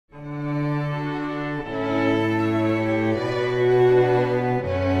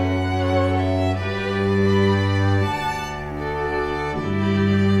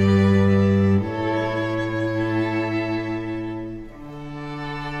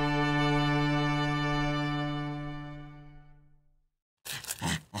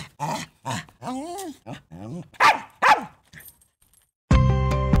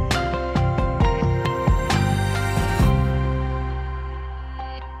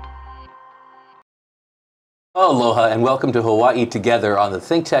Aloha and welcome to Hawaii Together on the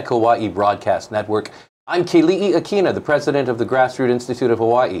ThinkTech Hawaii broadcast network. I'm Keli'i Akina, the president of the Grassroots Institute of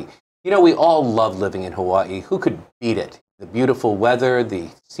Hawaii. You know, we all love living in Hawaii. Who could beat it? The beautiful weather, the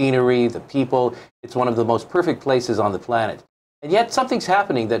scenery, the people. It's one of the most perfect places on the planet. And yet something's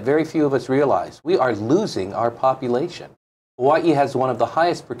happening that very few of us realize. We are losing our population. Hawaii has one of the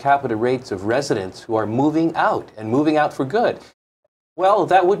highest per capita rates of residents who are moving out, and moving out for good. Well,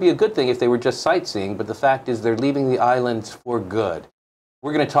 that would be a good thing if they were just sightseeing, but the fact is they're leaving the islands for good.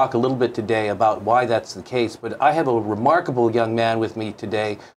 We're going to talk a little bit today about why that's the case, but I have a remarkable young man with me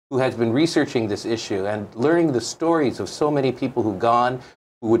today who has been researching this issue and learning the stories of so many people who've gone,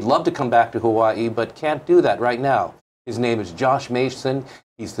 who would love to come back to Hawaii, but can't do that right now. His name is Josh Mason.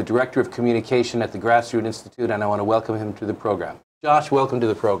 He's the Director of Communication at the Grassroots Institute, and I want to welcome him to the program. Josh, welcome to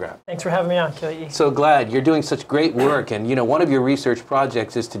the program. Thanks for having me on, Keli'i. So glad. You're doing such great work, and you know, one of your research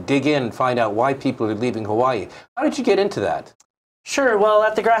projects is to dig in and find out why people are leaving Hawaii. How did you get into that? Sure. Well,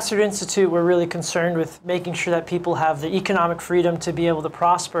 at the Grassroots Institute, we're really concerned with making sure that people have the economic freedom to be able to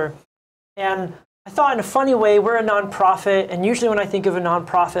prosper. And I thought, in a funny way, we're a nonprofit, and usually when I think of a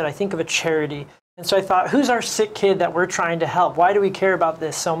nonprofit, I think of a charity. And so I thought, who's our sick kid that we're trying to help? Why do we care about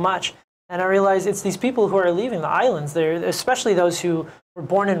this so much? And I realized it's these people who are leaving the islands, especially those who were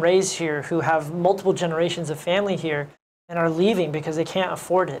born and raised here, who have multiple generations of family here, and are leaving because they can't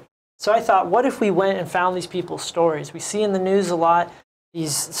afford it. So I thought, what if we went and found these people's stories? We see in the news a lot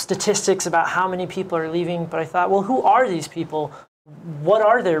these statistics about how many people are leaving, but I thought, well, who are these people? What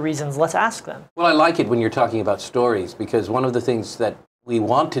are their reasons? Let's ask them. Well, I like it when you're talking about stories, because one of the things that we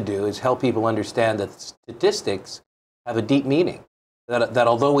want to do is help people understand that statistics have a deep meaning. That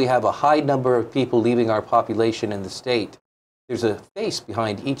although we have a high number of people leaving our population in the state, there's a face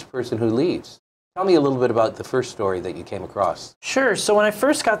behind each person who leaves. Tell me a little bit about the first story that you came across. Sure. So when I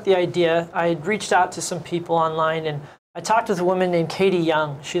first got the idea, I had reached out to some people online, and I talked with a woman named Katie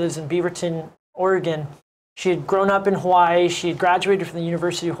Young. She lives in Beaverton, Oregon. She had grown up in Hawaii. She had graduated from the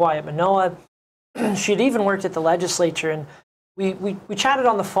University of Hawaii at Manoa. She had even worked at the legislature, and we chatted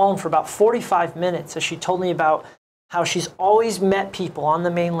on the phone for about 45 minutes as she told me about how she's always met people on the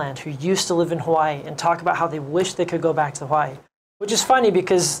mainland who used to live in Hawaii and talk about how they wish they could go back to Hawaii, which is funny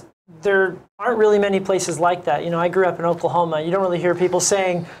because there aren't really many places like that. You know, I grew up in Oklahoma. You don't really hear people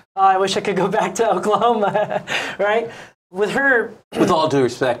saying, oh, I wish I could go back to Oklahoma, right? With her... With all due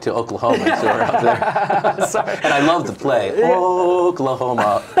respect to Oklahomans who are out there. Sorry. And I love the play,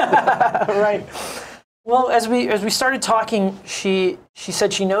 Oklahoma. Right. Well, as we started talking, she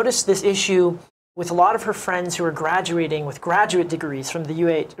said she noticed this issue with a lot of her friends who were graduating with graduate degrees from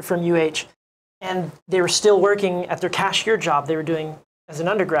UH, and they were still working at their cashier job they were doing as an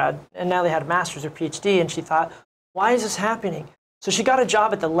undergrad, and now they had a master's or PhD, and she thought, why is this happening? So she got a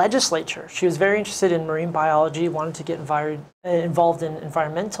job at the legislature. She was very interested in marine biology, wanted to get involved in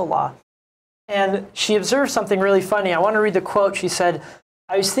environmental law, and she observed something really funny. I want to read the quote. She said,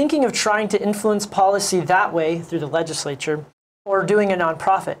 I was thinking of trying to influence policy that way through the legislature or doing a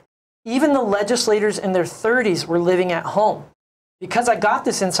nonprofit. Even the legislators in their 30s were living at home. Because I got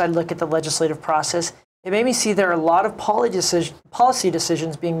this inside look at the legislative process, it made me see there are a lot of policy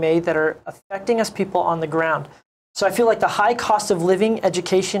decisions being made that are affecting us people on the ground. So I feel like the high cost of living,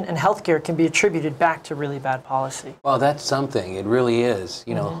 education, and healthcare can be attributed back to really bad policy. Well, that's something. It really is.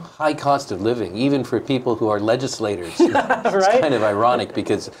 You know, high cost of living, even for people who are legislators. It's right? kind of ironic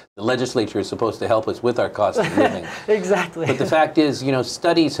because the legislature is supposed to help us with our cost of living. Exactly. But the fact is, you know,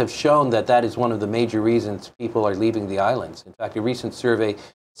 studies have shown that that is one of the major reasons people are leaving the islands. In fact, a recent survey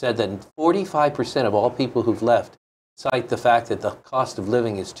said that 45% of all people who've left cite the fact that the cost of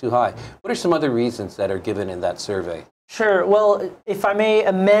living is too high. What are some other reasons that are given in that survey? Sure. Well, if I may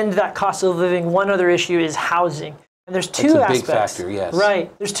amend that cost of living, one other issue is housing. And there's two aspects. It's a big factor, yes.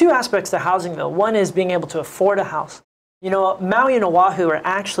 Right. There's two aspects to housing, though. One is being able to afford a house. You know, Maui and Oahu are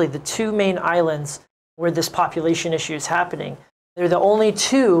actually the two main islands where this population issue is happening. They're the only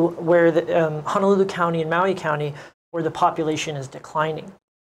two where Honolulu County and Maui County where the population is declining.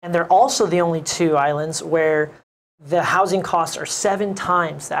 And they're also the only two islands where the housing costs are 7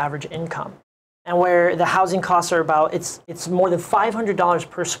 times the average income, and where the housing costs are about, it's more than $500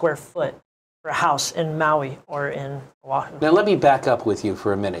 per square foot for a house in Maui or in Oahu. Now let me back up with you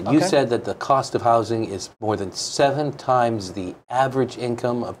for a minute. Okay. You said that the cost of housing is more than 7 times the average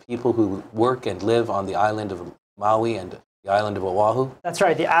income of people who work and live on the island of Maui and the island of Oahu? That's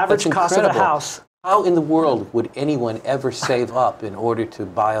right, the average cost of a house. How in the world would anyone ever save up in order to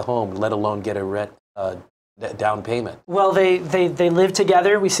buy a home, let alone get a down payment? Well, they live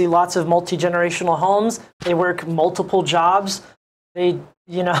together. We see lots of multi-generational homes. They work multiple jobs.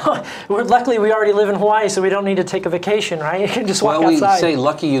 luckily we already live in Hawaii, so we don't need to take a vacation, right? You can just walk outside. Well, we say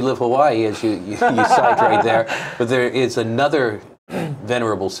lucky you live Hawaii, as you cite right there, but there is another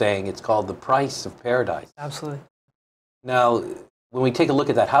venerable saying. It's called the price of paradise. Absolutely. Now, when we take a look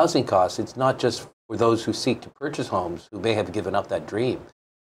at that housing cost, it's not just for those who seek to purchase homes who may have given up that dream.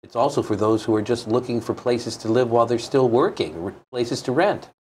 It's also for those who are just looking for places to live while they're still working, places to rent.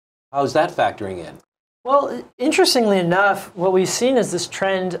 How's that factoring in? Well, interestingly enough, what we've seen is this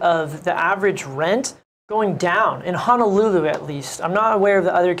trend of the average rent going down, in Honolulu at least. I'm not aware of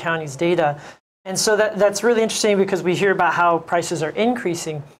the other counties' data. And so that's really interesting because we hear about how prices are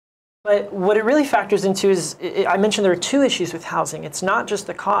increasing. But what it really factors into is, I mentioned there are two issues with housing. It's not just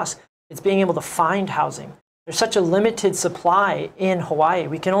the cost, it's being able to find housing. There's such a limited supply in Hawaii.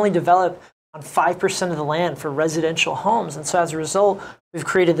 We can only develop on 5% of the land for residential homes. And so as a result, we've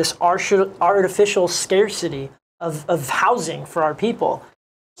created this artificial scarcity of housing for our people.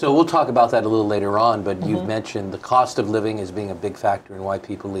 So we'll talk about that a little later on, but you've mentioned the cost of living as being a big factor in why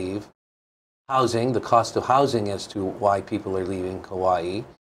people leave. Housing, the cost of housing as to why people are leaving Hawaii.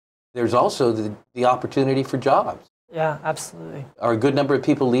 There's also the opportunity for jobs. Yeah, absolutely. Are a good number of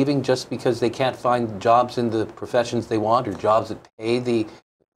people leaving just because they can't find jobs in the professions they want or jobs that pay the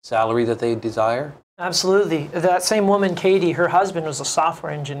salary that they desire? Absolutely. That same woman, Katie, her husband was a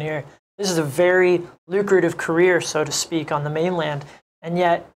software engineer. This is a very lucrative career, so to speak, on the mainland. And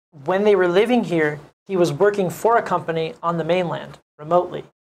yet, when they were living here, he was working for a company on the mainland, remotely.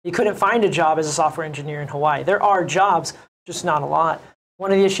 He couldn't find a job as a software engineer in Hawaii. There are jobs, just not a lot.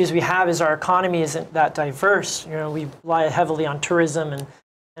 One of the issues we have is our economy isn't that diverse. We rely heavily on tourism and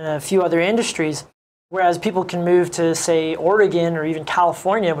a few other industries, whereas people can move to, say, Oregon or even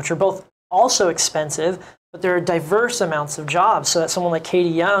California, which are both also expensive, but there are diverse amounts of jobs, so that someone like Katie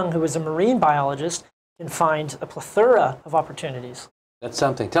Young, who is a marine biologist, can find a plethora of opportunities. That's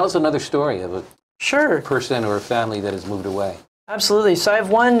something. Tell us another story of a person or a family that has moved away. Absolutely. So I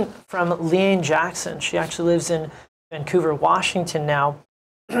have one from Leanne Jackson. She actually lives in Vancouver, Washington now.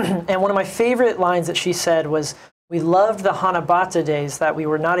 And one of my favorite lines that she said was, "We loved the Hanabata days that we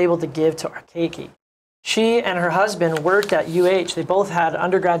were not able to give to our keiki." She and her husband worked at UH. They both had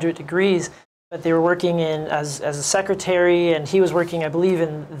undergraduate degrees, but they were working as a secretary, and he was working, I believe,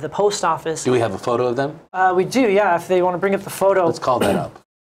 in the post office. Do we have a photo of them? We do, yeah. If they want to bring up the photo. Let's call that up.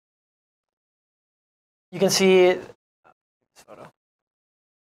 You can see this photo.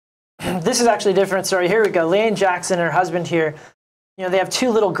 This is actually a different story. Here we go. Leanne Jackson and her husband here. They have two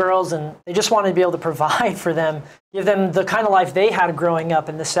little girls, and they just wanted to be able to provide for them, give them the kind of life they had growing up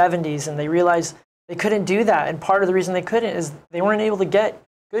in the 70s, and they realized they couldn't do that. And part of the reason they couldn't is they weren't able to get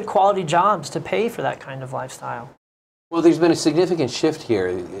good quality jobs to pay for that kind of lifestyle. Well, there's been a significant shift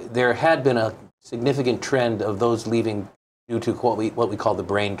here. There had been a significant trend of those leaving due to what we call the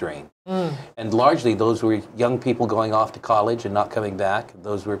brain drain. And largely those were young people going off to college and not coming back.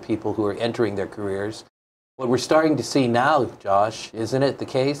 Those were people who were entering their careers. What we're starting to see now, Josh, isn't it the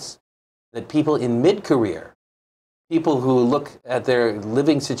case that people in mid-career, people who look at their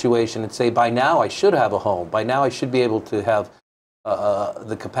living situation and say, by now I should have a home, by now I should be able to have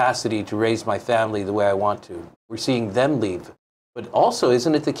the capacity to raise my family the way I want to. We're seeing them leave. But also,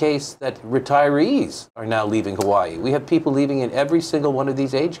 isn't it the case that retirees are now leaving Hawaii? We have people leaving in every single one of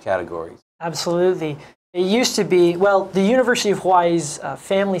these age categories. Absolutely. It used to be, well, the University of Hawaii's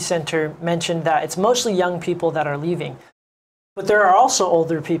Family Center mentioned that it's mostly young people that are leaving. But there are also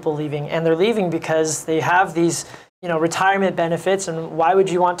older people leaving, and they're leaving because they have these, retirement benefits, and why would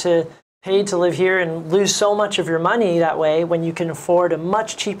you want to pay to live here and lose so much of your money that way when you can afford a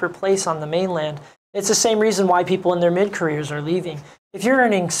much cheaper place on the mainland? It's the same reason why people in their mid-careers are leaving. If you're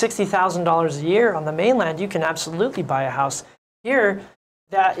earning $60,000 a year on the mainland, you can absolutely buy a house. Here,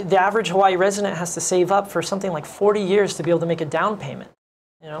 the average Hawaii resident has to save up for something like 40 years to be able to make a down payment.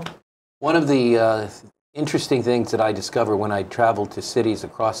 One of the interesting things that I discover when I travel to cities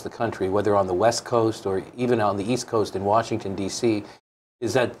across the country, whether on the West Coast or even on the East Coast in Washington, D.C.,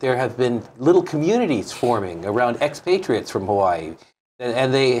 is that there have been little communities forming around expatriates from Hawaii.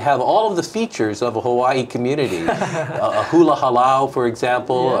 And they have all of the features of a Hawaii community. A hula halau, for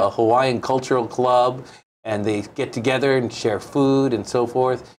example, a Hawaiian cultural club, and they get together and share food and so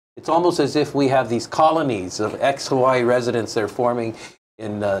forth. It's almost as if we have these colonies of ex-Hawaii residents that are forming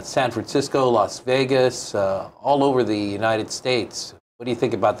in San Francisco, Las Vegas, all over the United States. What do you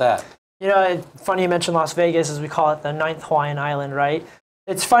think about that? Funny you mentioned Las Vegas, as we call it, the 9th Hawaiian island, right?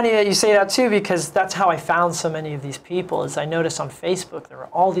 It's funny that you say that too, because that's how I found so many of these people. Is I noticed on Facebook there were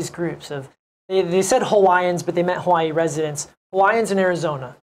all these groups of, they said Hawaiians, but they meant Hawaii residents. Hawaiians in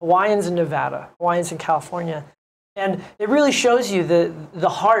Arizona, Hawaiians in Nevada, Hawaiians in California. And it really shows you the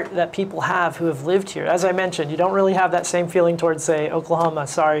heart that people have who have lived here. As I mentioned, you don't really have that same feeling towards, say, Oklahoma.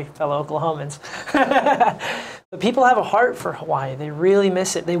 Sorry, fellow Oklahomans. But people have a heart for Hawaii. They really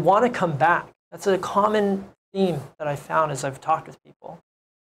miss it. They want to come back. That's a common theme that I've found as I've talked with people.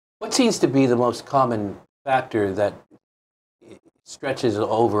 What seems to be the most common factor that stretches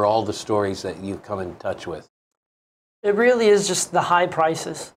over all the stories that you've come in touch with? It really is just the high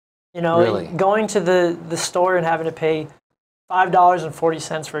prices. You know, Really? Going to the store and having to pay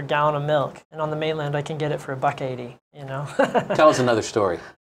 $5.40 for a gallon of milk, and on the mainland I can get it for $1.80. You know. Tell us another story.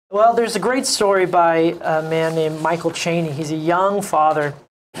 Well, there's a great story by a man named Michael Cheney. He's a young father,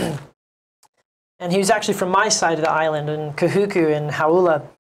 and he was actually from my side of the island in Kahuku in Haula.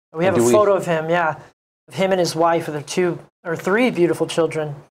 We have a photo of him, of him and his wife with their 2 or 3 beautiful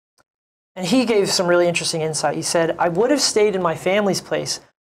children. And he gave some really interesting insight. He said, "I would have stayed in my family's place,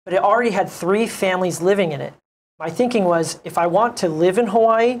 but it already had 3 families living in it. My thinking was, if I want to live in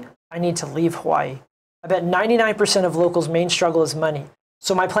Hawaii, I need to leave Hawaii. I bet 99% of locals' main struggle is money.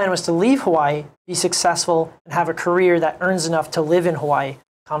 So my plan was to leave Hawaii, be successful, and have a career that earns enough to live in Hawaii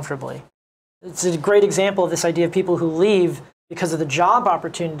comfortably." It's a great example of this idea of people who leave because of the job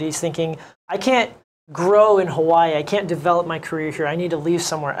opportunities, thinking, I can't grow in Hawaii, I can't develop my career here, I need to leave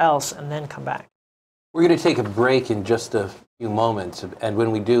somewhere else and then come back. We're going to take a break in just a few moments, and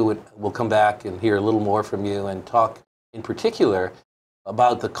when we do, we'll come back and hear a little more from you and talk in particular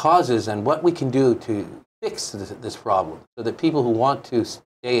about the causes and what we can do to fix this problem so that people who want to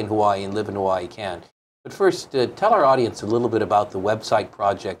stay in Hawaii and live in Hawaii can. But first, tell our audience a little bit about the website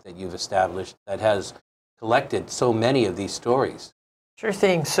project that you've established that has collected so many of these stories. Sure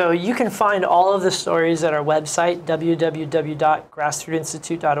thing. So you can find all of the stories at our website,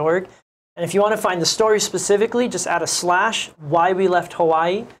 www.grassrootinstitute.org. And if you want to find the story specifically, just add a / why we left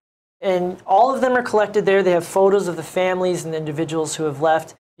Hawaii. And all of them are collected there. They have photos of the families and the individuals who have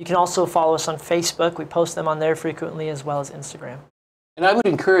left. You can also follow us on Facebook. We post them on there frequently, as well as Instagram. And I would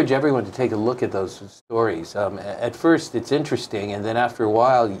encourage everyone to take a look at those stories. At first, it's interesting, and then after a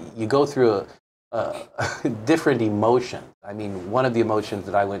while, you go through a different emotion. I mean, one of the emotions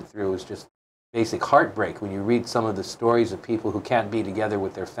that I went through was just basic heartbreak when you read some of the stories of people who can't be together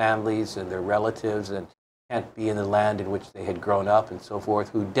with their families and their relatives and can't be in the land in which they had grown up and so forth,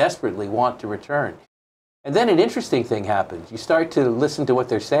 who desperately want to return. And then an interesting thing happens. You start to listen to what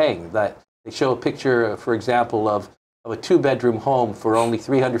they're saying. That they show a picture, for example, of a 2-bedroom home for only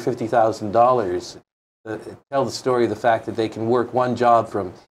 $350,000. Tell the story of the fact that they can work one job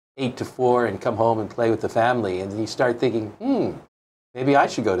from 8 to 4 and come home and play with the family. And you start thinking, maybe I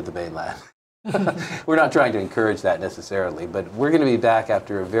should go to the mainland. We're not trying to encourage that necessarily, but we're going to be back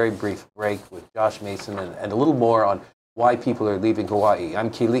after a very brief break with Josh Mason and a little more on why people are leaving Hawaii.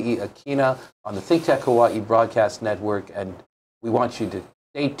 I'm Keli'i Akina on the ThinkTech Hawaii broadcast network, and we want you to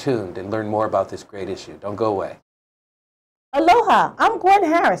stay tuned and learn more about this great issue. Don't go away. Aloha, I'm Gwen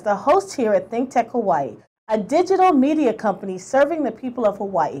Harris, the host here at ThinkTech Hawaii, a digital media company serving the people of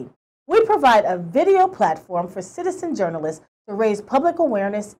Hawaii. We provide a video platform for citizen journalists to raise public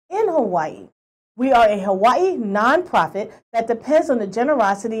awareness in Hawaii. We are a Hawaii nonprofit that depends on the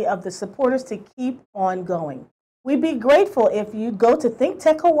generosity of the supporters to keep on going. We'd be grateful if you'd go to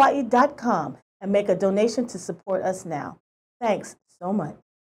thinktechhawaii.com and make a donation to support us now. Thanks so much.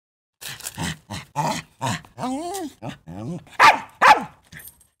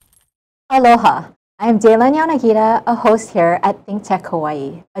 Aloha, I'm Daylan Yanagita, a host here at ThinkTech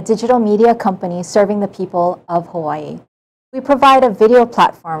Hawaii, a digital media company serving the people of Hawaii. We provide a video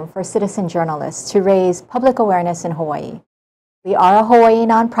platform for citizen journalists to raise public awareness in Hawaii. We are a Hawaii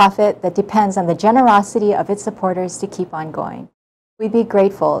nonprofit that depends on the generosity of its supporters to keep on going. We'd be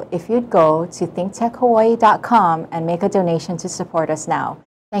grateful if you'd go to thinktechhawaii.com and make a donation to support us now.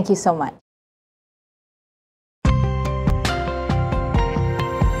 Thank you so much.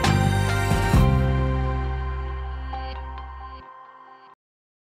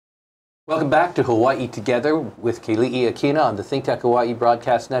 Welcome back to Hawaii Together with Keli'i Akina on the ThinkTech Hawaii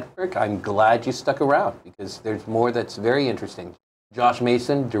broadcast network. I'm glad you stuck around because there's more that's very interesting. Josh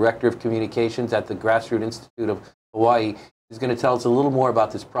Mason, Director of Communications at the Grassroots Institute of Hawaii, is going to tell us a little more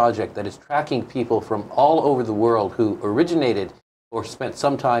about this project that is tracking people from all over the world who originated or spent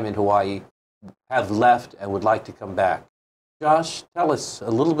some time in Hawaii, have left, and would like to come back. Josh, tell us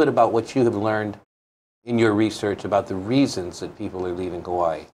a little bit about what you have learned in your research about the reasons that people are leaving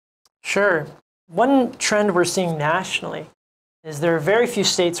Hawaii. Sure. One trend we're seeing nationally is there are very few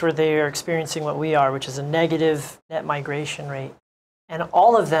states where they are experiencing what we are, which is a negative net migration rate. And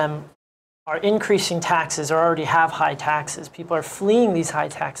all of them are increasing taxes or already have high taxes. People are fleeing these high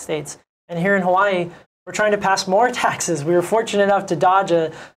tax states. And here in Hawaii, we're trying to pass more taxes. We were fortunate enough to dodge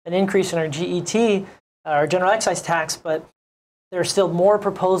an increase in our GET, our general excise tax, but there are still more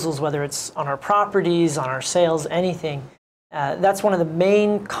proposals, whether it's on our properties, on our sales, anything. That's one of the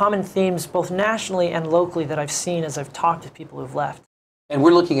main common themes, both nationally and locally, that I've seen as I've talked to people who've left. And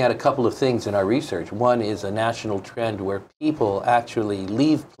we're looking at a couple of things in our research. One is a national trend where people actually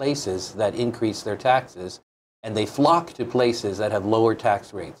leave places that increase their taxes, and they flock to places that have lower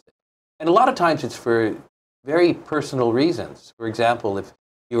tax rates. And a lot of times it's for very personal reasons. For example, if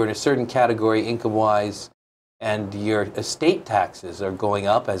you're in a certain category income-wise, and your estate taxes are going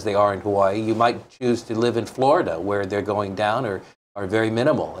up as they are in Hawaii, you might choose to live in Florida where they're going down or are very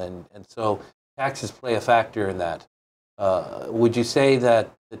minimal. And so taxes play a factor in that. Would you say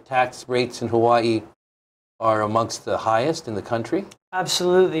that the tax rates in Hawaii are amongst the highest in the country?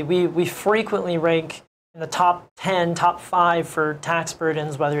 Absolutely. We frequently rank in the top 10, top 5 for tax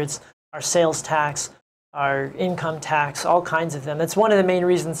burdens, whether it's our sales tax, our income tax, all kinds of them. That's one of the main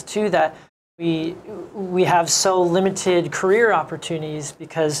reasons, too, that we have so limited career opportunities,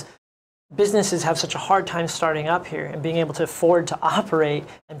 because businesses have such a hard time starting up here and being able to afford to operate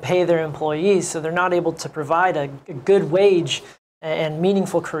and pay their employees, so they're not able to provide a good wage and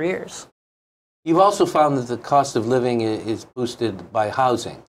meaningful careers. You've also found that the cost of living is boosted by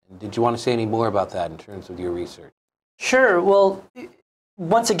housing. Did you want to say any more about that in terms of your research? Sure. Well,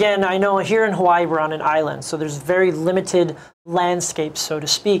 once again, I know here in Hawaii we're on an island, so there's very limited landscape, so to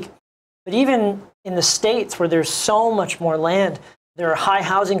speak. But even in the States, where there's so much more land, there are high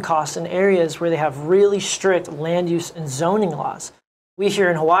housing costs in areas where they have really strict land use and zoning laws. We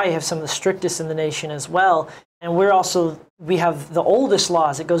here in Hawaii have some of the strictest in the nation as well. And we have the oldest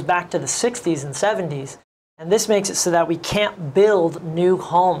laws. It goes back to the 60s and 70s. And this makes it so that we can't build new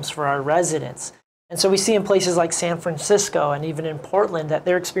homes for our residents. And so we see in places like San Francisco and even in Portland that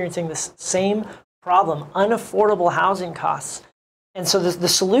they're experiencing this same problem, unaffordable housing costs. And so the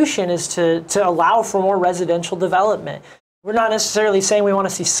solution is to allow for more residential development. We're not necessarily saying we want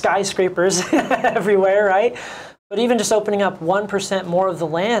to see skyscrapers everywhere, right? But even just opening up 1% more of the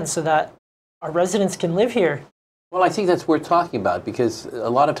land so that our residents can live here. Well, I think that's worth talking about, because a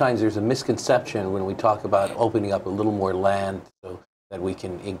lot of times there's a misconception when we talk about opening up a little more land so that we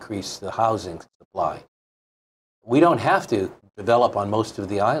can increase the housing supply. We don't have to develop on most of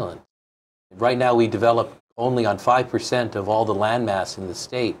the island. Right now we develop only on 5% of all the land mass in the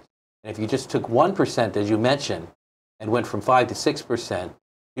state. And if you just took 1%, as you mentioned, and went from 5 to 6%,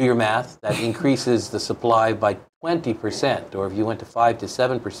 do your math, that increases the supply by 20%. Or if you went to 5 to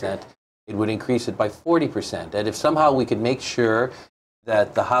 7%, it would increase it by 40%. And if somehow we could make sure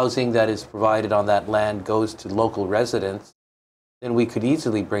that the housing that is provided on that land goes to local residents, then we could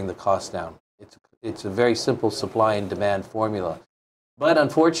easily bring the cost down. It's a very simple supply and demand formula. But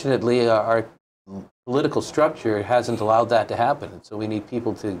unfortunately, our political structure hasn't allowed that to happen. And so we need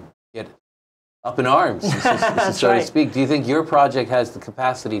people to get up in arms, so to speak. Do you think your project has the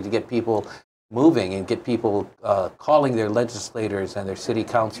capacity to get people moving and get people calling their legislators and their city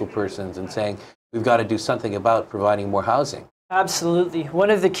council persons and saying, we've got to do something about providing more housing? Absolutely. One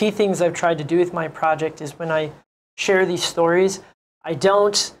of the key things I've tried to do with my project is when I share these stories, I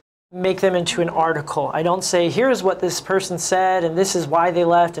don't make them into an article. I don't say, here's what this person said, and this is why they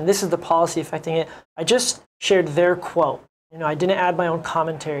left, and this is the policy affecting it. I just shared their quote. I didn't add my own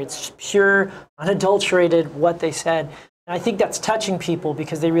commentary. It's just pure, unadulterated what they said. And I think that's touching people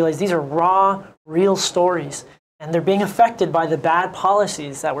because they realize these are raw, real stories, and they're being affected by the bad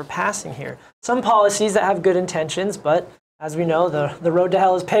policies that we're passing here. Some policies that have good intentions, but as we know, the road to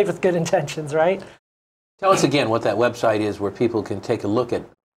hell is paved with good intentions, right? Tell us again what that website is where people can take a look at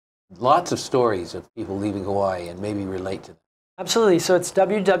lots of stories of people leaving Hawaii and maybe relate to them. Absolutely. So it's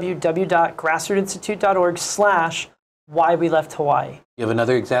www.grassrootinstitute.org/why we left Hawaii. You have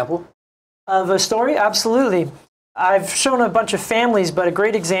another example of a story? Absolutely. I've shown a bunch of families, but a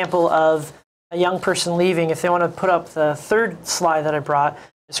great example of a young person leaving, if they want to put up the third slide that I brought,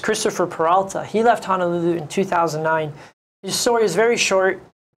 is Christopher Peralta. He left Honolulu in 2009. His story is very short,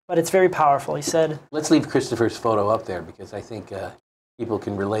 but it's very powerful. He said, let's leave Christopher's photo up there because I think people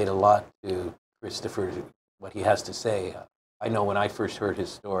can relate a lot to Christopher, what he has to say. I know when I first heard his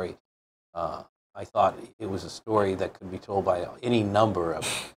story, I thought it was a story that could be told by any number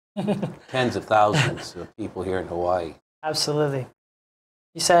of tens of thousands of people here in Hawaii. Absolutely.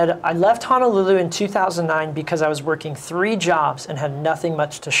 He said, I left Honolulu in 2009 because I was working 3 jobs and had nothing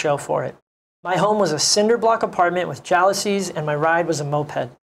much to show for it. My home was a cinder block apartment with jalousies, and my ride was a moped.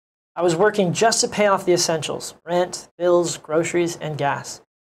 I was working just to pay off the essentials, rent, bills, groceries, and gas.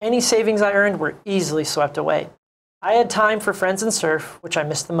 Any savings I earned were easily swept away. I had time for friends and surf, which I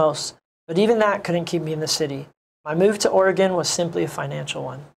missed the most, But even that couldn't keep me in the city. My move to Oregon was simply a financial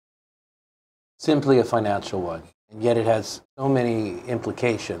one. Simply a financial one. And yet it has so many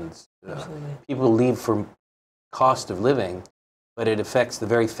implications. People leave for cost of living, but it affects the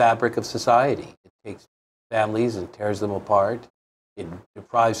very fabric of society. It takes families and tears them apart. It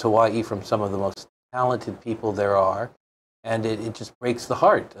deprives Hawaii from some of the most talented people there are. And it just breaks the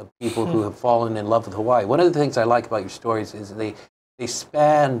heart of people who have fallen in love with Hawaii. One of the things I like about your stories is they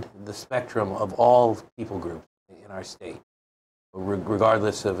span the spectrum of all people groups in our state,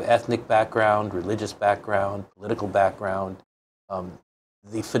 regardless of ethnic background, religious background, political background.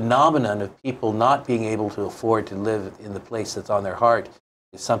 The phenomenon of people not being able to afford to live in the place that's on their heart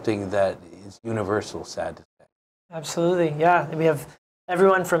is something that is universal, sad to say. Absolutely, yeah. We have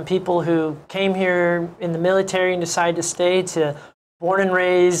everyone from people who came here in the military and decided to stay to born and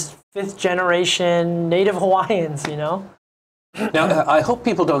raised, fifth generation Native Hawaiians, you know? Now, I hope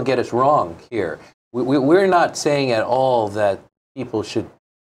people don't get us wrong here. We're not saying at all that people should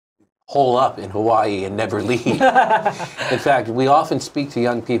hole up in Hawaii and never leave. In fact, we often speak to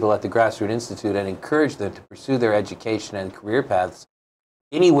young people at the Grassroots Institute and encourage them to pursue their education and career paths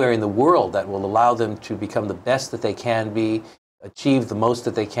anywhere in the world that will allow them to become the best that they can be, achieve the most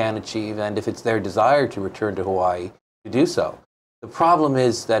that they can achieve, and if it's their desire to return to Hawaii, to do so. The problem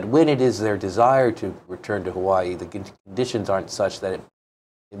is that when it is their desire to return to Hawaii, the conditions aren't such that it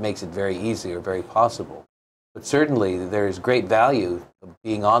makes it very easy or very possible. But certainly there is great value of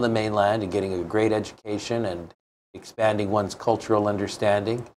being on the mainland and getting a great education and expanding one's cultural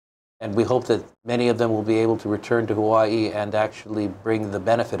understanding. And we hope that many of them will be able to return to Hawaii and actually bring the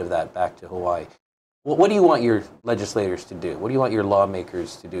benefit of that back to Hawaii. What do you want your legislators to do? What do you want your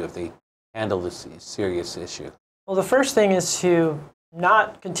lawmakers to do if they handle this serious issue? Well, the first thing is to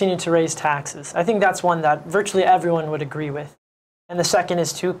not continue to raise taxes. I think that's one that virtually everyone would agree with. And the second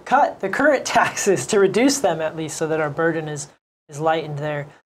is to cut the current taxes, to reduce them at least so that our burden is lightened there.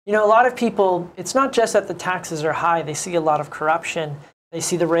 You know, a lot of people, it's not just that the taxes are high, they see a lot of corruption. They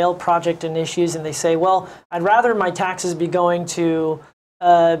see the rail project and issues and they say, well, I'd rather my taxes be going to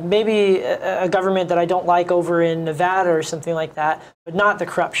maybe a government that I don't like over in Nevada or something like that, but not the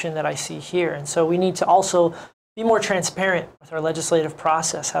corruption that I see here. And so we need to also be more transparent with our legislative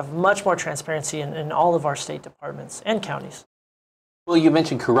process, have much more transparency in all of our state departments and counties. Well, you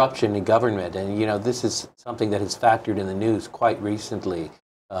mentioned corruption in government, and you know this is something that has factored in the news quite recently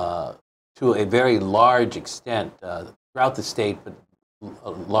to a very large extent throughout the state, but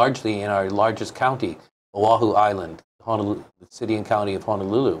largely in our largest county, Oahu Island, the city and county of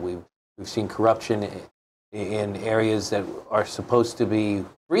Honolulu. We've seen corruption in areas that are supposed to be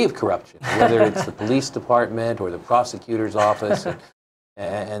free of corruption, whether it's the police department or the prosecutor's office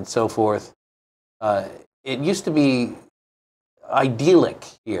and so forth. It used to be idyllic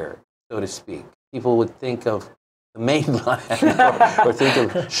here, so to speak. People would think of the mainland or think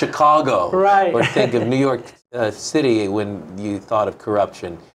of Chicago, right, or think of New York City when you thought of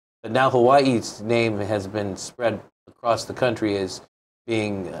corruption. But now Hawaii's name has been spread across the country as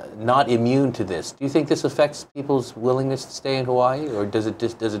being not immune to this. Do you think this affects people's willingness to stay in Hawaii, or does it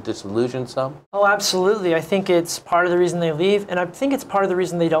disillusion some? Oh, absolutely. I think it's part of the reason they leave, and I think it's part of the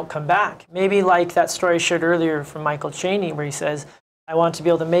reason they don't come back. Maybe like that story I shared earlier from Michael Chaney, where he says, I want to be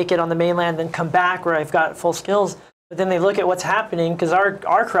able to make it on the mainland, then come back where I've got full skills. But then they look at what's happening, because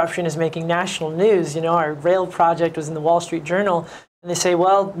our corruption is making national news. You know, our rail project was in the Wall Street Journal, and they say,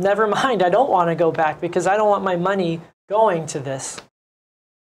 well, never mind, I don't want to go back because I don't want my money going to this.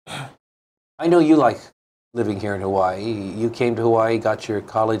 I know you like living here in Hawaii. You came to Hawaii, got your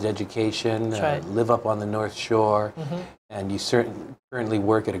college education, right, live up on the North Shore, and you currently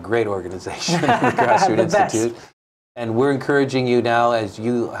work at a great organization, the Grassroots Institute. And we're encouraging you now, as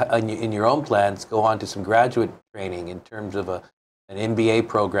you, in your own plans, go on to some graduate training in terms of an MBA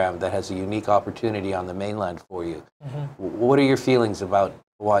program that has a unique opportunity on the mainland for you. What are your feelings about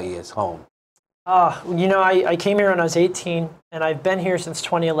Hawaii as home? You know, I came here when I was 18, and I've been here since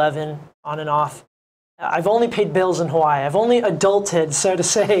 2011, on and off. I've only paid bills in Hawaii. I've only adulted, so to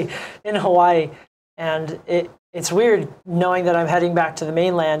say, in Hawaii. And it's weird knowing that I'm heading back to the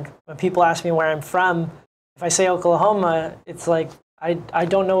mainland. When people ask me where I'm from, if I say Oklahoma, it's like, I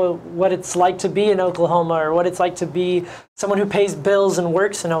don't know what it's like to be in Oklahoma or what it's like to be someone who pays bills and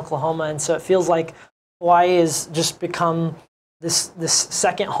works in Oklahoma. And so it feels like Hawaii has just become this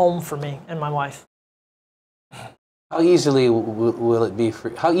second home for me and my wife. How easy will it be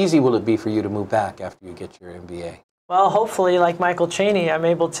for you to move back after you get your MBA? Well, hopefully, like Michael Chaney, I'm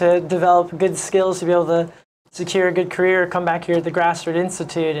able to develop good skills to be able to secure a good career, come back here at the Grassroots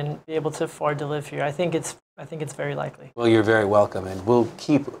Institute, and be able to afford to live here. I think it's I think it's very likely. Well, you're very welcome, and we'll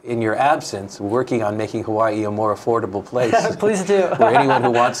keep, in your absence, working on making Hawaii a more affordable place. Please do. Where anyone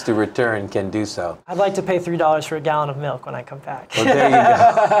who wants to return can do so. I'd like to pay $3 for a gallon of milk when I come back. Well, there you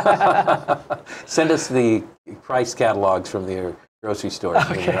go. Send us the price catalogs from the grocery stores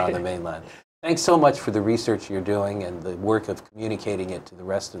when you're on the mainland. Thanks so much for the research you're doing and the work of communicating it to the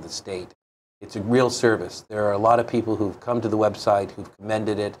rest of the state. It's a real service. There are a lot of people who've come to the website, who've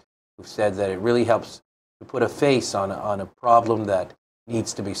commended it, who've said that it really helps to put a face on a problem that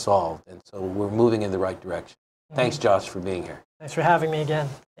needs to be solved. And so we're moving in the right direction. Thanks, Josh, for being here. Thanks for having me again.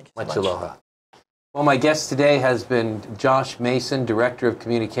 Thank you so much. Aloha. Well, my guest today has been Josh Mason, Director of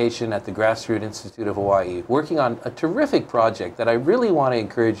Communication at the Grassroots Institute of Hawaii, working on a terrific project that I really want to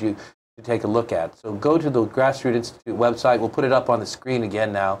encourage you to take a look at. So go to the Grassroots Institute website. We'll put it up on the screen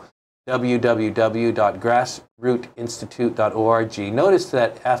again now, www.grassrootinstitute.org. Notice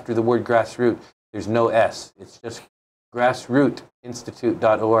that after the word grassroot, there's no S. It's just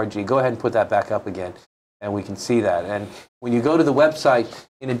grassrootinstitute.org. Go ahead and put that back up again, and we can see that. And when you go to the website,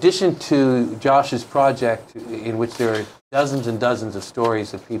 in addition to Josh's project, in which there are dozens and dozens of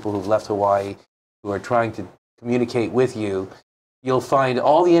stories of people who've left Hawaii who are trying to communicate with you, you'll find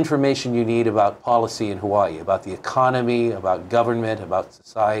all the information you need about policy in Hawaii, about the economy, about government, about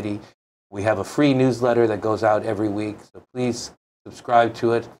society. We have a free newsletter that goes out every week, so please subscribe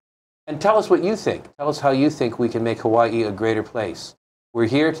to it. And tell us what you think. Tell us how you think we can make Hawaii a greater place. We're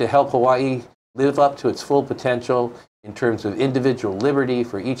here to help Hawaii live up to its full potential in terms of individual liberty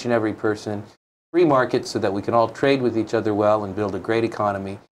for each and every person, free markets so that we can all trade with each other well and build a great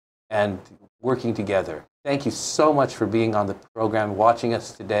economy, and working together. Thank you so much for being on the program, watching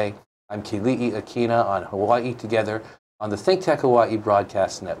us today. I'm Keli'i Akina on Hawaii Together on the ThinkTech Hawaii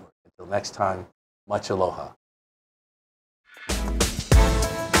Broadcast Network. Until next time, much aloha.